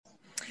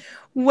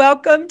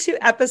Welcome to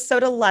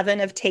episode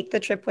 11 of Take the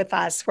Trip with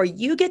Us, where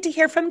you get to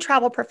hear from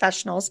travel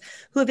professionals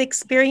who have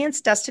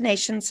experienced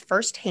destinations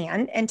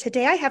firsthand. And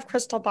today I have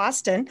Crystal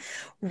Boston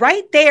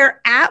right there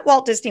at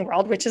Walt Disney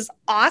World, which is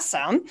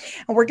awesome.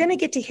 And we're going to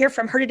get to hear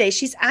from her today.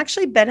 She's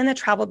actually been in the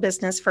travel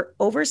business for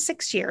over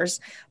 6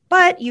 years,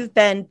 but you've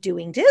been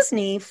doing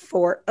Disney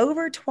for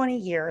over 20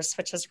 years,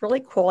 which is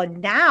really cool. And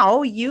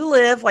now you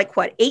live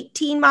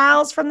 18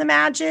 miles from the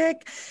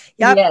magic?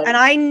 Yep. Yes. And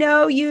I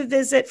know you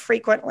visit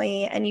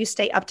frequently and you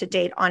stay up to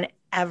date on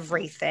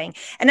everything.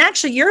 And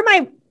actually, you're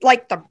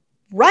the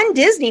Run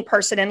Disney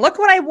person. And look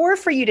what I wore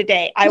for you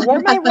today. I wore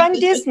my Run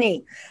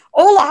Disney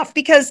Olaf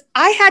because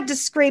I had to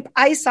scrape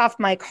ice off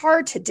my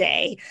car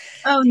today.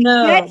 Oh, to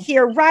no. get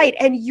here. Right.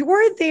 And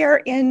you're there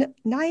in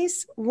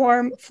nice,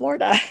 warm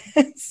Florida.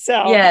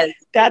 So Yes.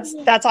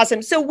 that's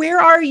awesome. So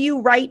where are you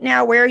right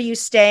now? Where are you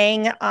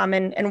staying?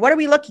 And what are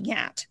we looking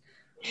at?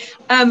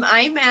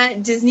 I'm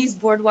at Disney's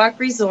Boardwalk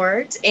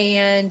Resort,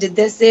 and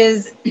this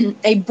is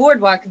a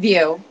boardwalk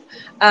view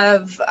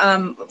of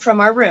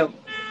from our room.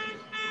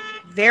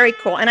 Very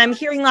cool. And I'm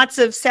hearing lots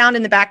of sound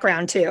in the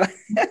background too.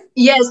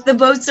 Yes, the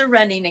boats are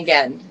running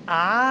again.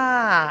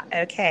 Ah,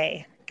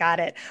 okay. Got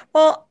it.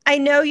 Well, I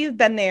know you've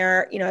been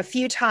there, a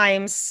few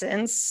times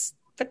since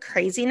the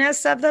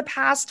craziness of the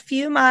past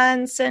few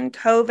months and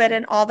COVID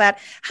and all that.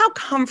 How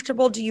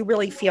comfortable do you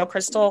really feel,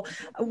 Crystal?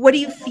 What do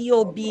you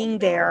feel being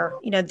there,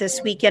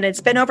 this weekend? It's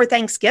been over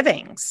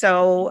Thanksgiving.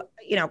 So,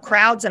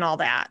 crowds and all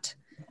that.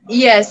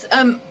 Yes,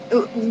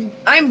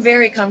 I'm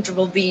very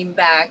comfortable being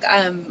back.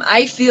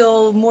 I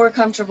feel more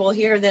comfortable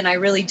here than I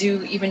really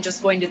do even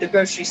just going to the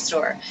grocery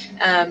store.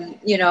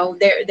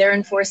 They're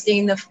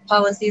enforcing the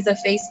policies of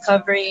face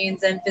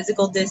coverings and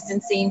physical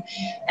distancing,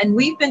 and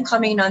we've been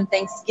coming on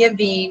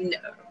Thanksgiving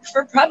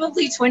for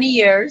probably 20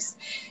 years,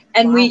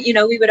 and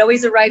Wow. we would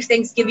always arrive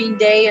Thanksgiving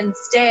Day and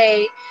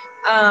stay.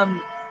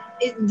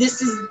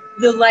 This is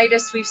the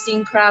lightest we've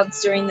seen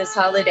crowds during this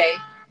holiday.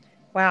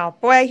 Wow.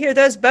 Boy, I hear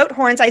those boat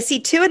horns. I see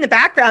two in the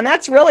background.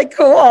 That's really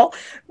cool.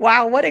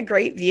 Wow. What a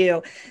great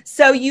view.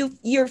 So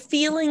you're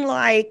feeling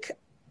like,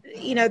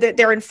 that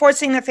they're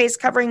enforcing the face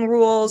covering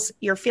rules.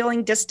 You're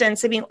feeling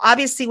distance. I mean,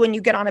 obviously when you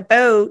get on a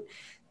boat,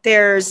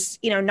 there's,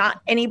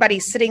 not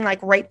anybody sitting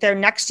right there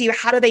next to you.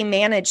 How do they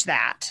manage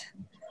that?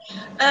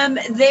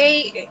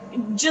 They,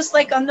 just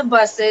like on the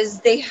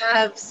buses, they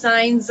have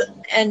signs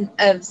and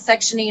of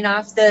sectioning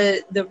off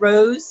the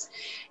rows.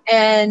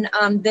 And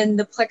then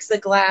the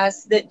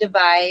plexiglass that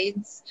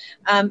divides,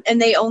 and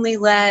they only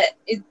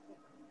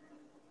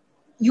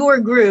your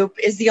group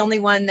is the only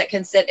one that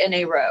can sit in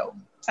a row.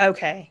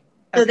 Okay.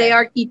 So they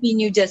are keeping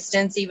you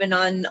distance even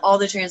on all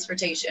the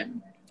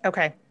transportation.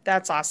 Okay.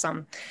 That's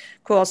awesome.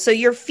 Cool. So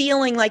you're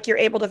feeling like you're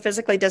able to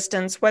physically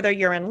distance, whether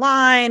you're in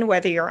line,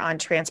 whether you're on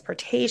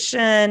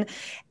transportation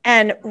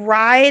and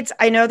rides.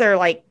 I know they're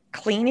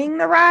cleaning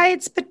the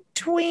rides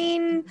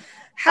between.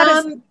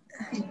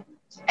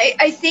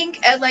 I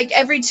think at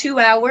every 2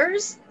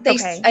 hours,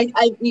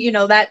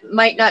 that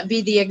might not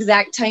be the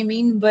exact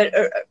timing, but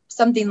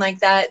something like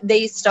that.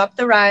 They stop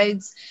the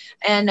rides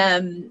and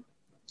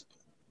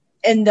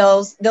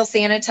they'll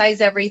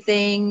sanitize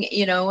everything,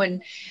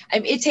 and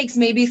it takes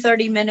maybe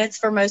 30 minutes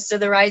for most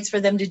of the rides for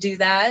them to do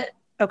that.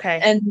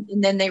 Okay. And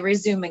then they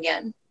resume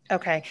again.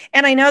 Okay.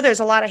 And I know there's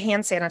a lot of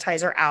hand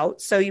sanitizer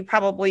out, so you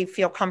probably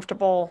feel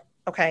comfortable.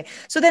 Okay.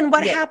 So then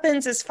what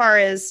happens as far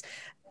as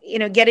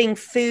getting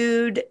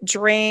food,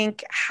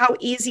 drink, how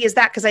easy is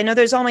that? Because I know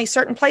there's only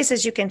certain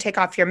places you can take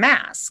off your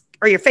mask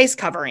or your face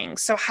covering.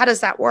 So how does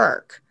that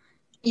work?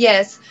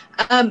 Yes.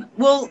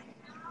 Well,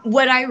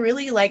 what I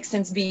really like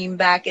since being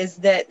back is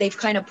that they've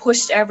kind of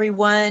pushed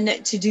everyone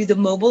to do the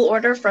mobile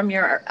order from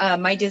your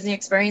My Disney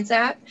Experience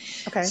app.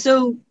 Okay.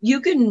 So you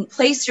can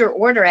place your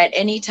order at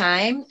any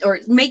time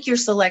or make your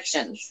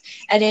selections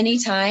at any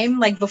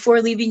time,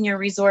 before leaving your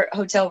resort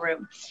hotel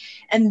room.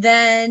 And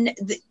then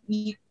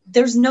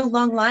there's no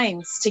long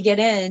lines to get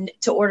in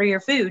to order your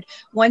food.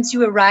 Once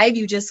you arrive,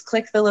 you just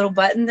click the little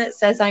button that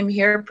says, "I'm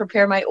here,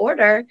 prepare my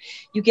order."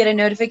 You get a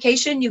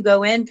notification, you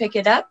go in, pick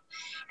it up.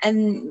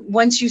 And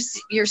once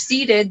you're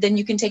seated, then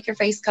you can take your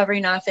face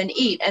covering off and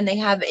eat. And they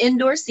have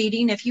indoor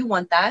seating if you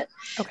want that.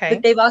 Okay.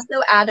 But they've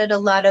also added a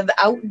lot of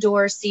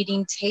outdoor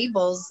seating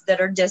tables that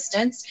are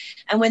distanced.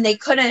 And when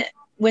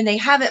they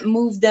haven't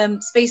moved them,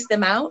 spaced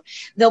them out,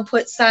 they'll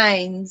put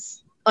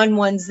signs on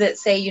ones that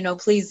say,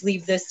 please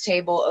leave this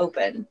table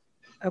open.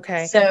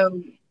 Okay.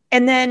 So,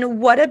 and then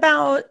what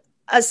about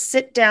a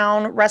sit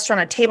down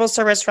restaurant, a table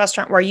service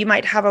restaurant where you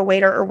might have a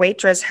waiter or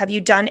waitress? Have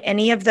you done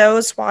any of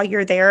those while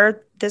you're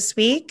there this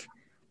week?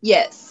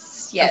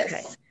 Yes.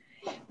 Okay.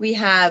 We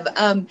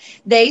have,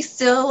 they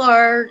still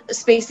are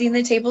spacing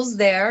the tables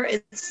there.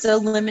 It's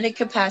still limited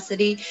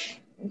capacity.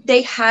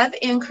 They have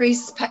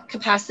increased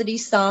capacity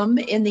some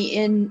in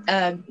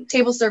the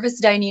table service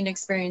dining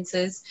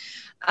experiences.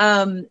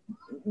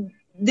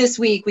 This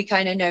week we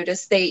kind of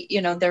noticed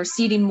they're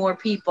seating more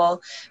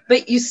people,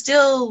 but it's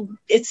still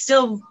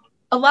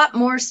a lot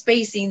more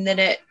spacing than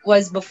it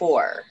was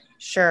before.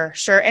 Sure.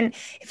 And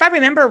if I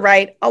remember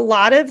right, a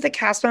lot of the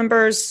cast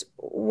members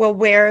will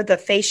wear the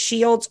face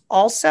shields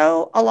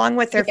also along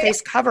with their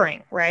face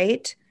covering,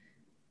 right?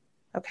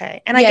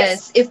 Okay. And I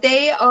guess if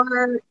they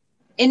are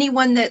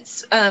anyone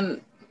that's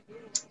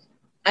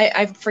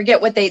I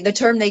forget what the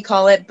term they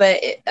call it,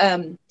 but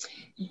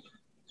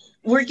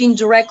working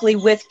directly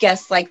with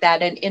guests like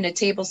that in a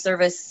table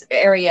service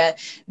area,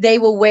 they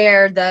will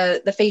wear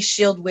the face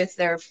shield with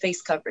their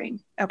face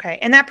covering. Okay.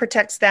 And that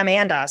protects them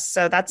and us.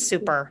 So that's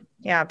super.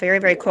 Yeah. Very,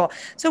 very cool.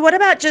 So what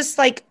about just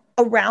like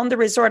around the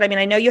resort? I mean,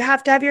 I know you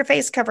have to have your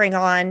face covering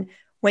on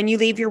when you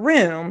leave your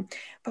room,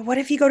 but what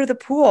if you go to the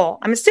pool?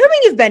 I'm assuming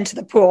you've been to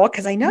the pool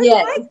because I know you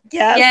like.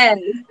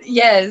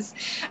 Yes.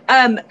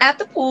 At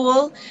the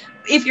pool,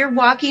 if you're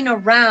walking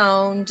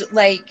around,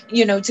 like,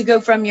 to go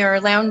from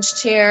your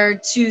lounge chair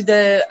to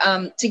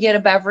the to get a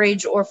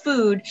beverage or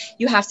food,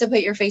 you have to put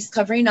your face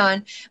covering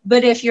on.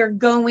 But if you're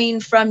going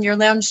from your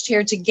lounge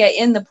chair to get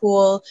in the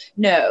pool,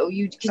 no,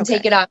 you can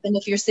take it off. And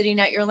if you're sitting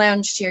at your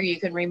lounge chair, you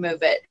can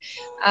remove it.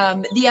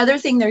 The other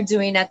thing they're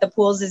doing at the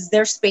pools is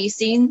they're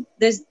spacing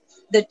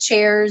the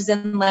chairs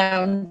and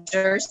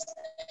loungers,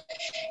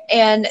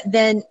 and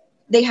then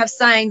they have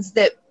signs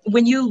that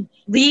when you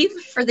leave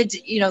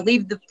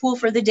leave the pool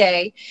for the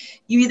day,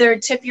 you either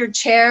tip your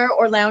chair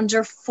or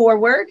lounger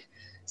forward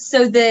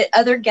so that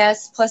other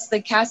guests plus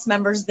the cast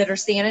members that are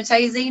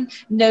sanitizing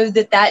know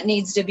that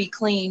needs to be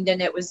cleaned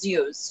and it was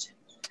used.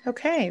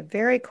 Okay,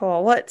 very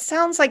cool. Well, it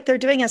sounds like they're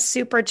doing a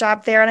super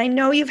job there. And I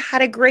know you've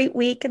had a great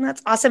week, and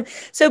that's awesome.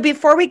 So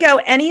before we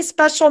go, any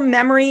special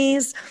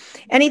memories,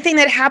 anything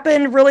that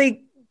happened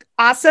really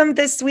awesome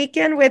this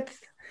weekend with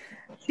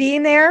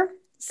being there?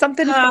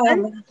 Something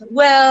fun?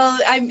 Well,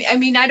 I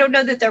mean, I don't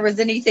know that there was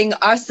anything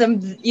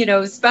awesome,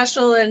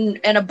 special and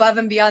above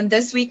and beyond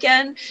this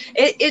weekend.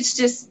 It's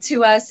just,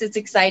 to us, it's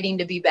exciting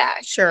to be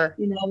back. Sure.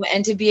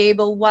 And to be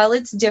able, while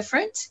it's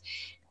different,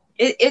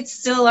 it's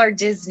still our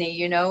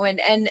Disney,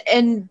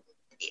 and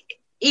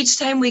each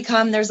time we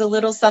come, there's a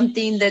little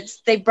something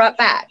they brought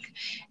back,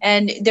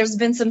 and there's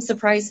been some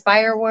surprise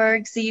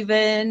fireworks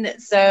even.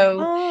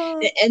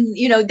 So, and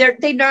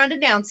they're not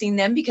announcing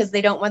them because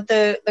they don't want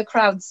the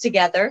crowds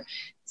together.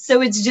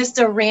 So it's just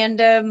a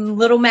random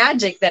little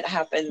magic that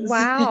happens.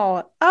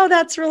 Wow. Oh,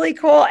 that's really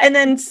cool. And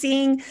then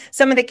seeing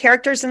some of the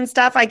characters and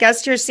stuff, I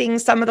guess you're seeing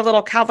some of the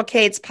little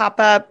cavalcades pop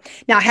up.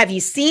 Now, have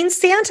you seen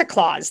Santa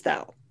Claus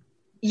though?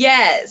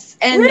 Yes.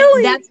 And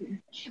really? That's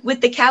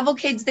with the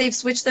cavalcades, they've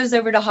switched those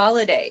over to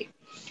holiday.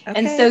 Okay.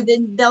 And so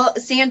then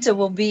Santa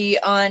will be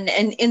on,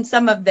 and in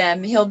some of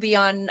them, he'll be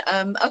on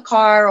a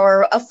car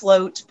or a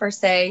float per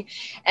se,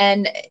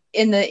 and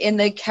in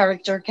the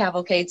character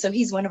cavalcade. So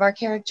he's one of our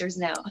characters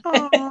now.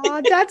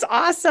 Oh, that's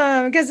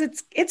awesome, because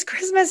it's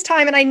Christmas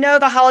time, and I know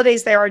the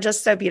holidays there are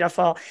just so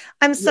beautiful.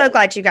 I'm so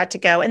glad you got to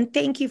go, and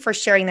thank you for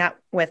sharing that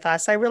with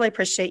us. I really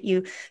appreciate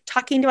you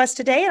talking to us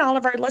today and all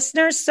of our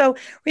listeners. So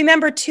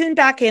remember, tune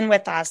back in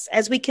with us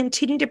as we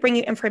continue to bring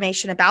you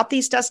information about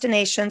these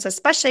destinations,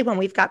 especially when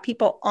we've got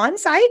people on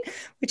site,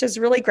 which is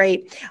really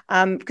great,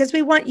 because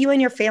we want you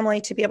and your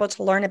family to be able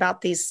to learn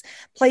about these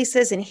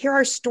places and hear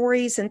our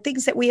stories and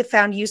things that we have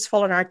found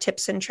useful in our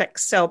tips and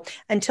tricks. So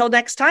until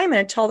next time and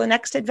until the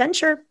next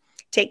adventure,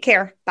 take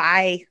care.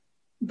 Bye.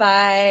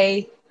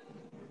 Bye.